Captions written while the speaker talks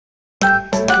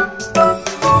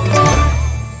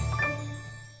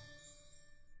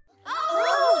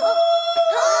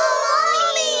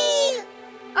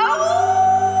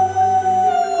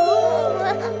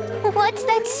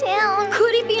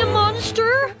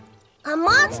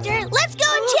monster. Let's go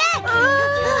and check.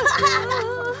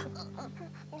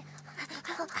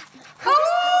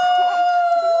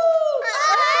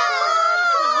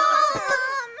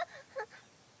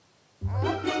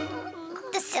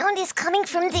 The sound is coming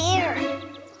from there.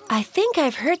 I think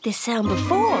I've heard this sound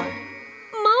before.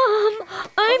 Mom,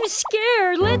 I'm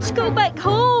scared. Let's go back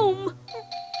home.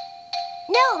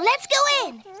 No, let's go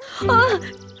in. Oh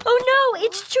no,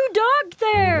 it's too dark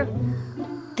there.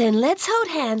 Then let's hold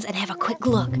hands and have a quick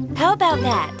look. How about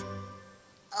that?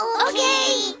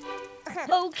 Okay.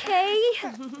 Okay.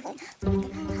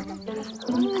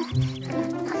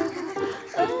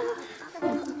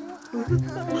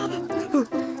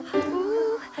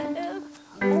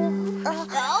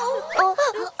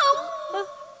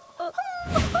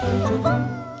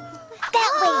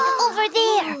 That way, over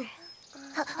there.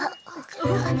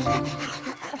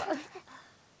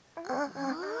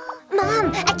 Mom,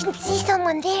 I can see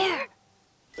someone there.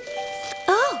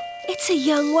 Oh, it's a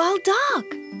young wild dog.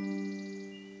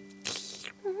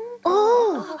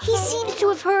 Oh, he seems to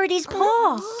have hurt his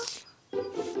paw.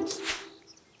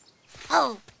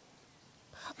 Oh.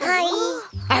 Hi.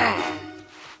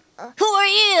 Who are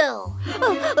you?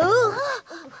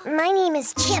 My name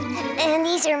is Chip, and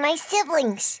these are my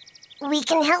siblings. We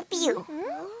can help you.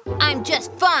 I'm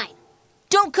just fine.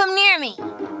 Don't come near me.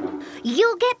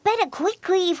 You'll get better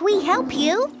quickly if we help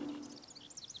you.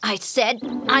 I said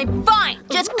I'm fine.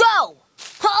 Just go.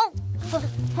 Oh.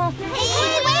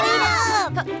 Hey, wait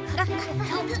up!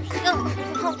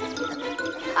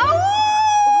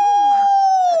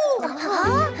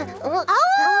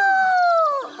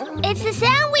 It's the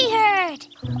sound we heard.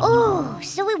 Oh,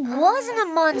 so it wasn't a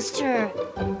monster.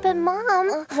 But,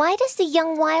 Mom, why does the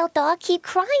young wild dog keep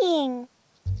crying?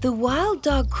 The wild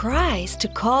dog cries to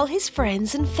call his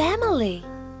friends and family.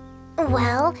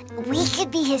 Well, we could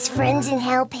be his friends and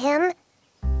help him.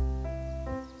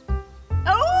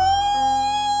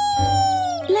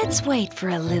 Let's wait for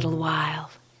a little while.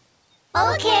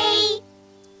 Okay.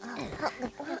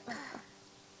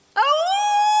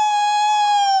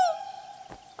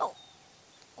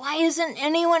 Why isn't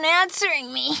anyone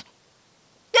answering me?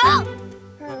 Go!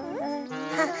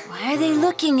 Why are they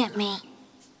looking at me?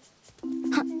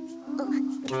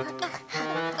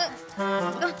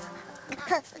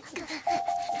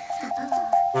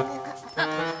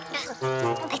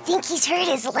 I think he's hurt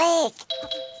his leg.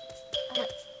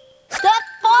 Stop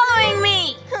following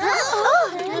me!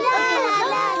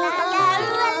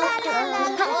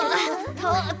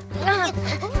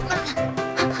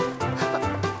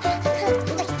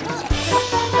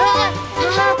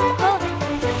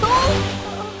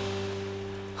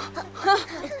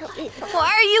 Why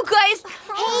are you guys...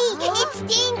 Hey, it's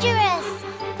dangerous.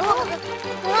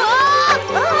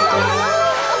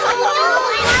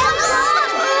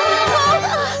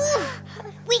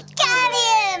 We got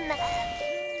him!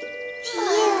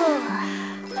 Phew.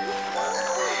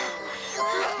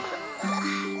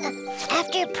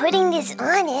 After putting this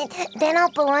on it, then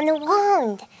I'll blow on the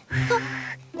wound.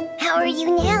 How are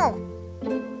you now?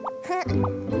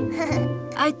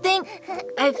 I think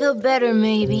I feel better,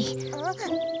 maybe.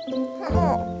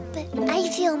 But I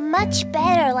feel much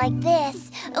better like this.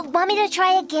 Want me to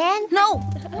try again? No,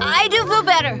 I do feel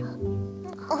better.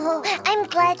 Oh, I'm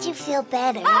glad you feel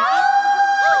better.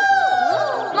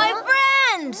 My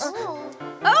friends!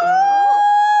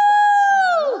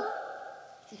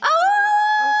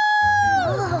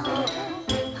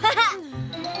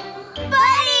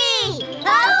 Buddy!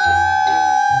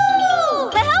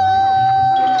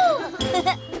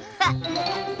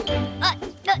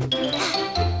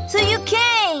 So you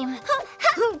came.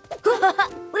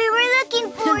 We were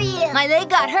looking for you. My leg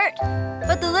got hurt,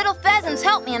 but the little pheasants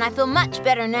helped me and I feel much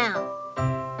better now.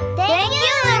 Thank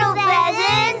you, little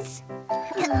pheasants.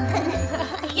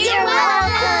 You're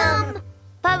welcome.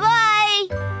 Bye-bye.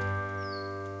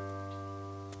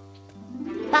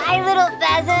 Bye, little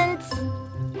pheasants.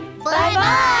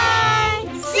 Bye-bye.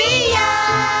 See ya.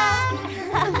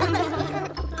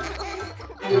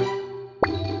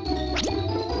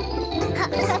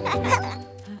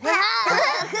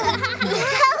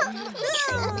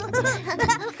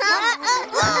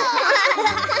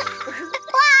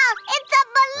 Wow, it's a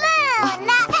balloon.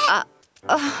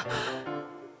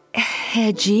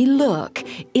 Hedgie, look.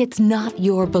 It's not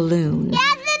your balloon.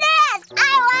 Yes, it is. I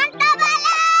want the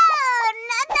balloon.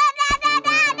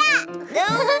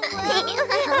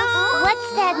 What's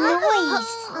that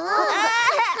noise?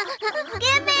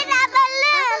 Give me the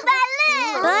balloon.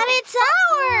 But it's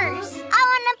ours. I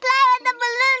want to play with the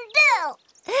balloon too.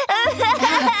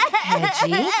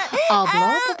 Hedgie, I'll blow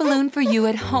up a balloon for you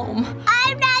at home.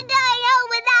 I'm not going home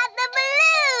without the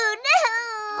balloon.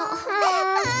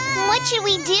 What should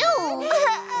we do?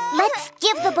 Let's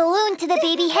give the balloon to the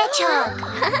baby hedgehog.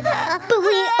 But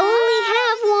we only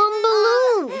have one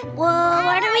balloon. Well,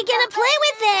 what are we gonna play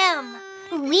with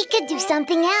them? We could do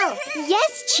something else.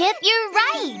 Yes, Chip, you're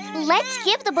right. Let's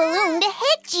give the balloon to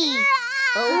Hedgie.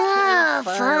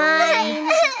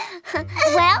 Fine.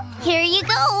 Well, here you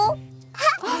go.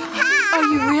 Are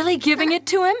you really giving it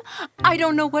to him? I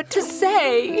don't know what to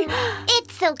say.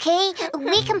 It's okay.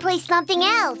 We can play something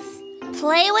else.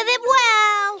 Play with it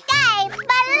well. Yay,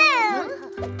 balloon!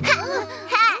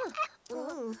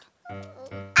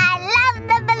 I love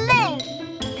the balloon.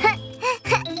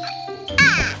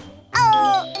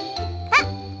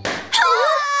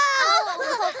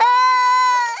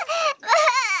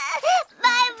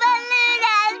 My balloon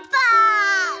has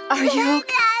popped.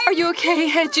 Are you okay,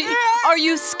 Hedgie? Are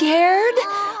you scared?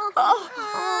 Oh.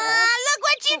 Look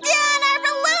what you done! Our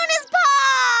balloon is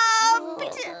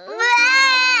popped!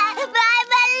 My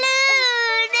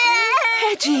balloon!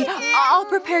 Hedgie, I'll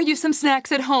prepare you some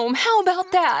snacks at home. How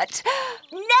about that?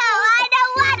 No, I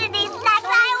don't want any snacks.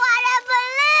 I want a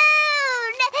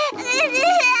balloon!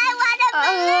 I want a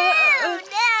balloon!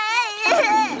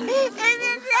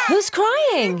 Who's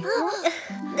crying?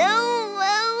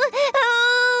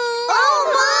 Oh,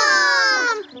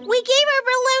 Mom! We gave our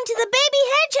balloon to the baby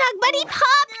hedgehog, but he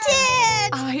popped it!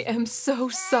 I am so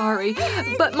sorry,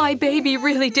 but my baby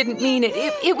really didn't mean it.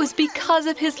 It was because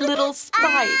of his little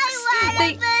spikes.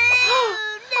 They...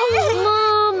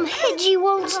 Mom, Hedgie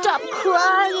won't stop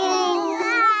crying.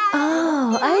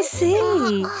 Oh, I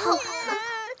see.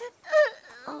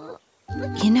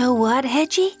 You know what,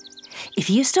 Hedgie? If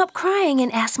you stop crying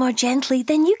and ask more gently,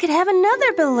 then you could have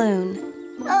another balloon.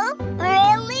 Oh,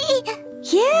 really?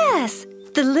 Yes,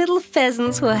 the little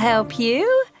pheasants will help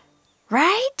you,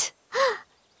 right?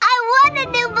 I want a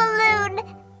new balloon.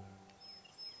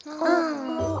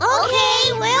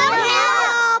 Okay, we'll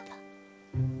help.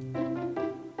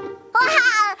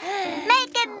 Wow,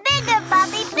 make it bigger,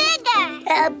 Bobby, bigger.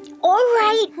 All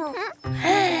right.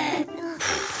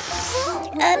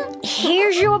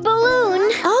 Here's your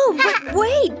balloon. Oh, but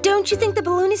wait, don't you think the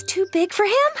balloon is too big for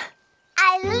him?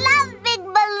 I love big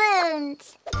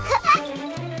balloons.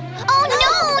 Oh, no.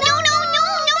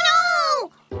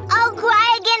 I'll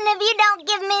cry again if you don't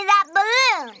give me that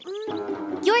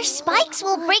balloon. Your spikes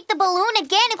will break the balloon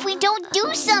again if we don't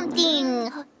do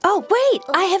something. Oh, wait,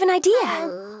 I have an idea.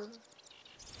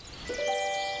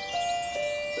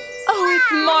 Oh,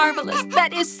 it's marvelous.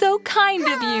 That is so kind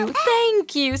of you.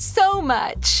 Thank you so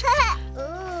much.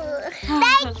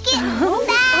 Thank you.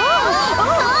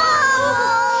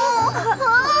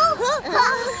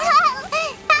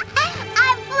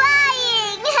 I'm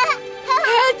flying.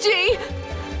 Hedgie!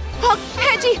 Oh,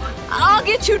 Hedgie, I'll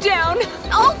get you down.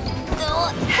 Oh,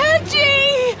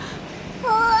 Hedgie!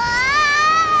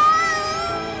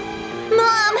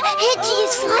 Mom, Hedgie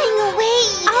is flying away.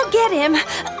 I'll get him.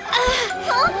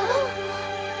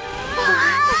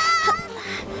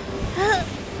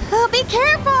 Oh, be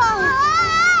careful.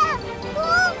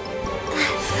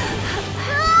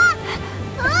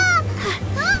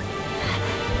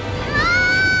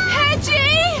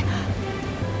 Hedgie!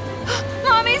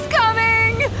 Mommy's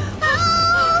coming!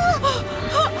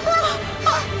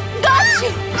 Got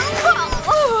you!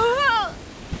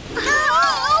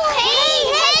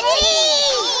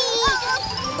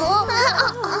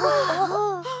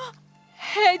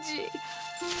 Hey, Hedgie,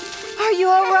 are you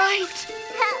all right?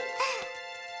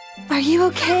 Are you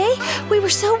okay? We were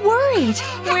so worried.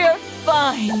 We're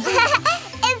fine.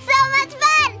 It's so much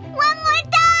fun! One more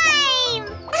time!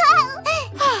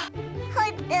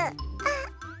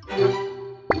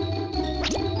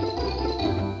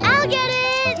 I'll get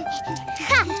it!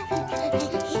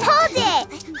 Hold it!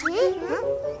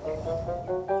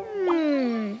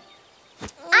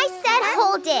 I said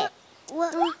hold it.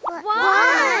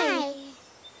 Why?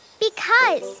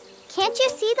 Because. Can't you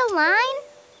see the line?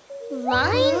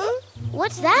 Line?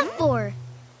 What's that for?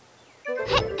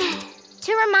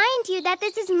 To remind you that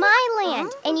this is my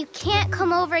land and you can't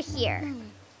come over here.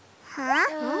 Huh?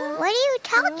 What are you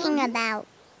talking about?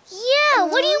 Yeah,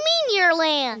 what do you mean your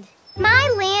land? My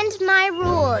land, my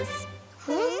rules.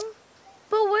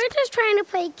 But we're just trying to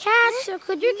play catch, so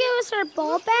could you give us our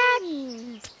ball back?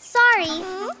 Sorry,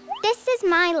 this is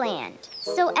my land,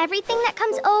 so everything that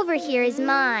comes over here is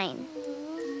mine.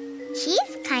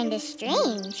 She's kind of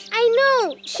strange. I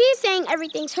know. She's saying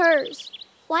everything's hers.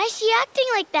 Why is she acting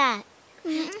like that?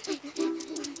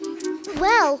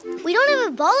 Well, we don't have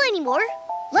a ball anymore.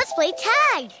 Let's play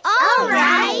tag. All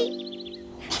right.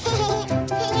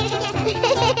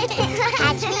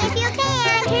 Catch me if you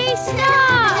can. Hey,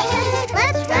 stop!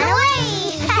 Let's run away.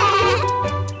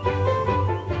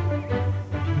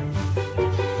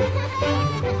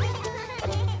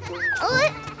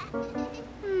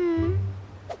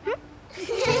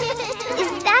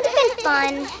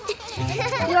 again.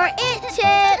 You're it,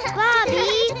 Chip.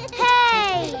 Bobby,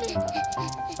 hey.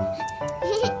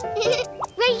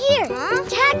 Right here.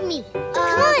 Tag me.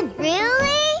 Come on.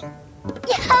 Really?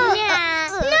 Yeah.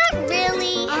 Not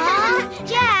really.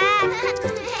 Jack,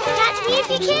 catch me if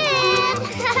you can.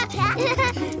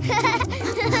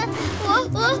 Whoa,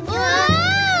 whoa, whoa.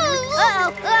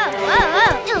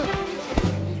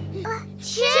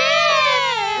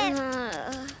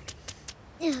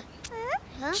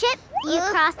 Chip, you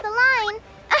crossed the line.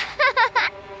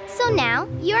 So now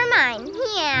you're mine.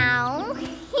 Meow.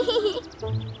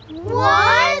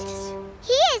 What?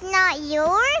 He is not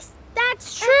yours.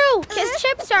 That's true, because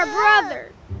Chip's our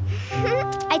brother.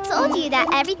 I told you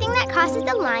that everything that crosses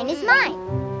the line is mine.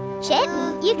 Chip,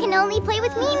 you can only play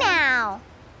with me now.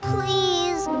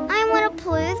 Please, I want to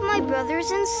play with my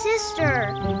brothers and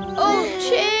sister. Oh,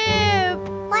 Chip!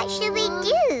 What should we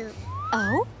do?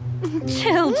 Oh,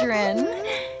 children.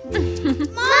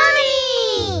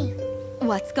 Mommy!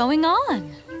 What's going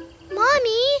on?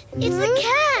 Mommy, it's the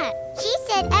cat. She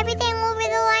said everything over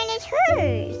the line is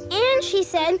hers. And she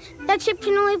said that Chip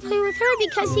can only play with her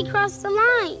because he crossed the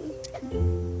line.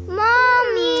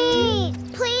 Mommy,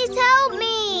 please help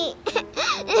me.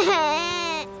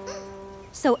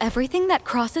 So everything that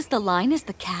crosses the line is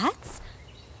the cat's?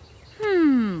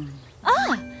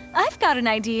 I've got an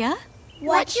idea.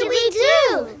 What should we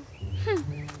do?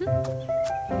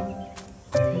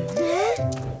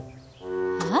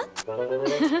 Huh?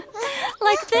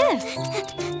 Like this.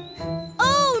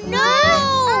 Oh,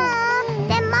 no!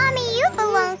 Then, Mommy, you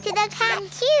belong to the cat,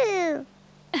 too.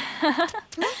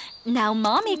 Now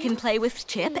Mommy can play with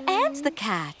Chip and the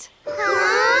cat.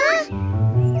 Huh?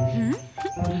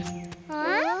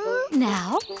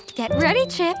 Now, get ready,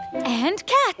 Chip, and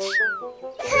catch.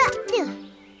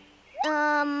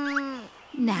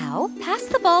 Now, pass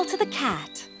the ball to the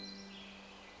cat.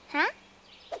 Huh?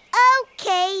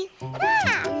 Okay.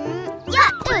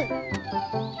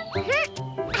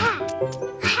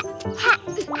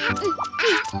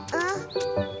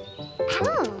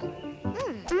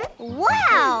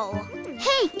 Wow!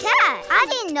 Hey, Cat, I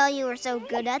didn't know you were so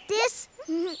good at this.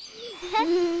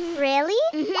 Really?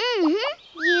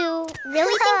 You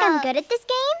really think I'm good at this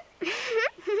game?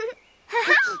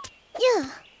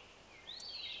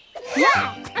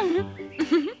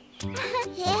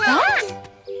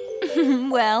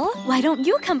 Well, why don't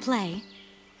you come play?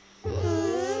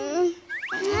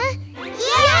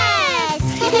 Yes!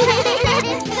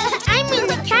 I'm in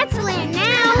the cat's land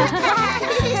now.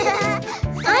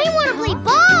 I want to play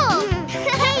ball.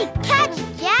 Hey, catch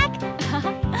it, Jack.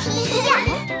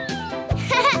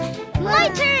 My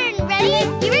turn. Ready?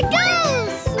 Here it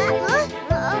goes.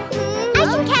 I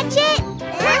can catch it.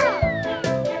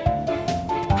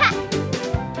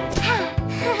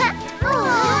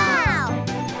 Wow.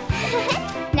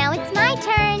 Now it's my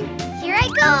turn. Here I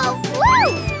go.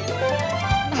 Woo!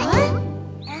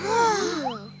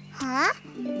 Huh?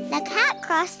 The cat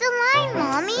crossed the line,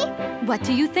 Mommy. What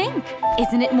do you think?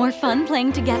 Isn't it more fun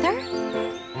playing together?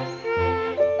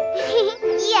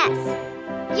 Yes.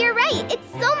 You're right.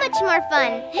 It's so much more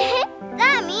fun.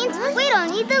 That means we don't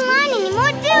need the line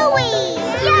anymore, do we?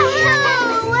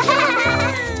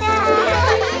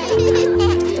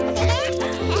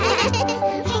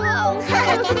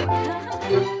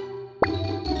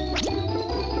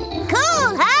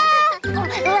 Cool, huh?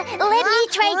 Let me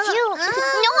try too.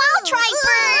 No, I'll try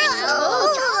first.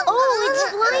 Oh, it's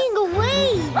flying away.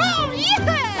 Oh,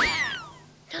 yeah!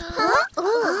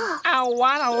 Oh,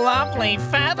 what a lovely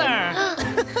feather!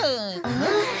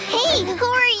 Hey, who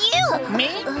are you? Me?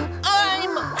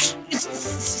 I'm...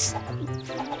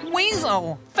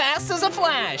 Weasel, fast as a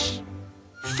flash.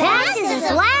 Fast as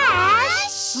a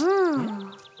flash?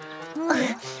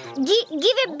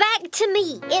 Give it back to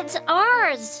me. It's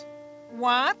ours.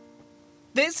 What?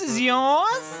 This is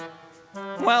yours?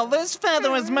 Well, this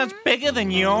feather is much bigger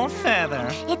than your feather.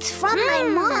 It's from my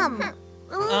mom.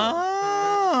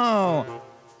 Oh.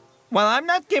 Well, I'm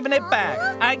not giving it back.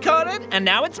 I caught it, and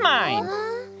now it's mine.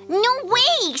 No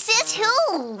way! Says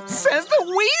who? Says the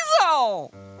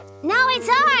weasel! No, it's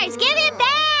ours. Give it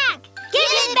back.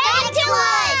 Give it back to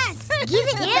us! Give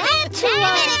it back to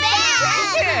us!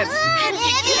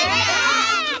 Give it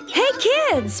back! Hey,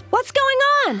 kids, what's going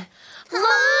on?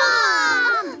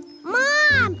 Mom!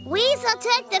 Mom! Weasel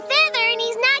took the feather and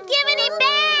he's not giving it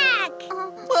back!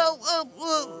 Well,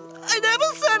 I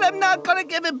never said I'm not gonna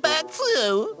give it back to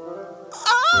you.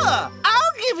 Oh,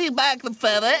 I'll give you back the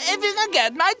feather if you can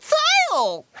get my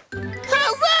tail.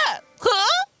 How's that?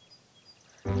 Huh?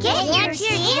 Get your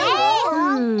tail!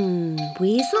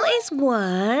 Weasel is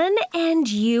 1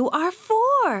 and you are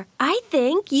 4. I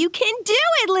think you can do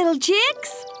it, little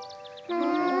chicks.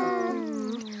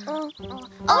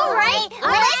 All right,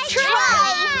 let's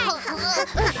try.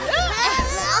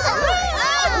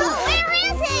 Where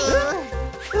is he?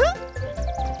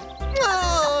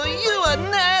 Oh, you are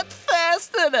not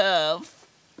fast enough.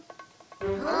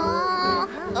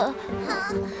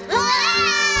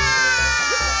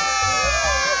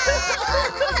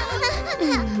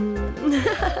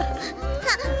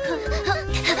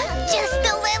 Just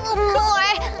a little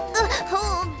more.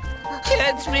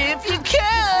 Catch me if you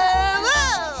can.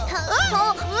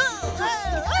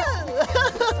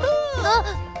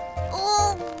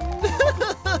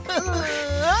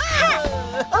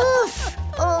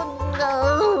 Oh no.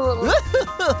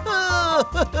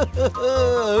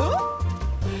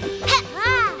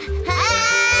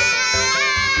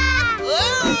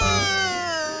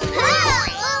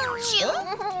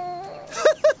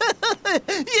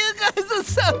 You guys are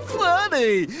so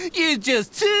funny. You're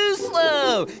just too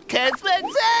slow. Catch my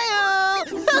tail.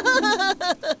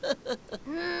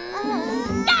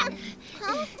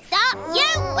 Stop, you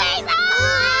weasel!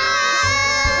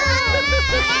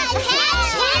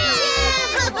 Catch him!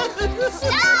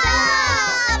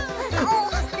 Stop! Oh,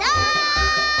 stop!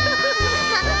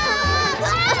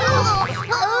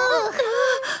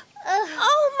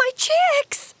 Oh, my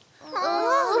chicks!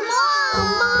 Mom!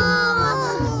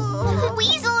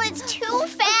 Weasel is too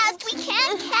fast. We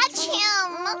can't catch him.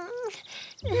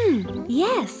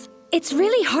 Yes, it's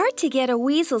really hard to get a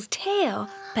weasel's tail,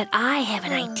 but I have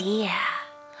an idea.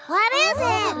 What is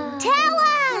it? Tell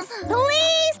us!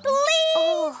 Please,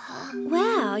 please!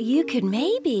 Well, you could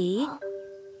maybe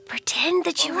pretend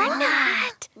that you are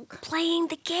not playing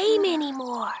the game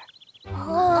anymore.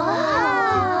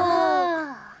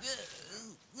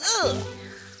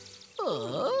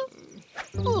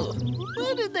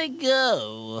 Where did they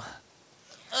go?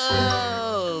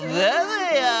 Oh, there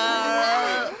they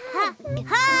are.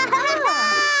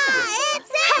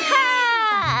 It's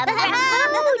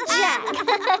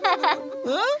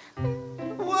Huh?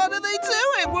 What are they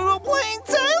doing? We were playing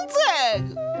tail tag.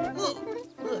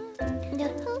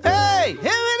 Hey,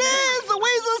 here it is, the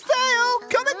weasel's tail.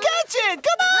 Come and catch it.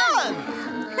 Come on.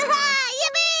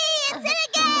 Yippee! It's it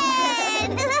again!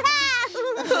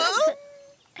 Huh?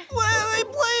 Why are they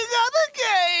playing other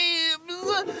games?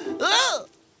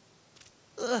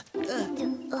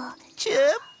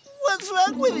 Chip, what's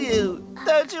wrong with you?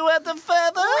 Don't you want the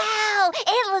feather? Wow,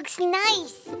 it looks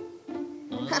nice.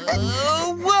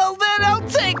 Well, then I'll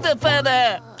take the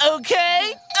feather.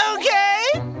 Okay? Okay?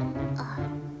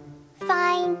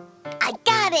 Fine. I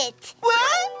got it.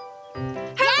 What?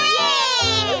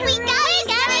 Hooray! We got it!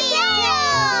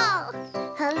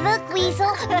 Look,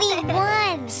 Weasel, we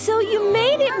won. So you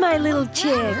made it, my little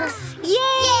chicks.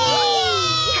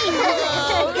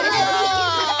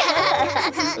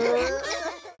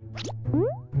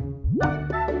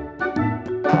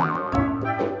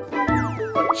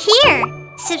 Here,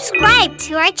 subscribe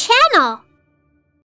to our channel.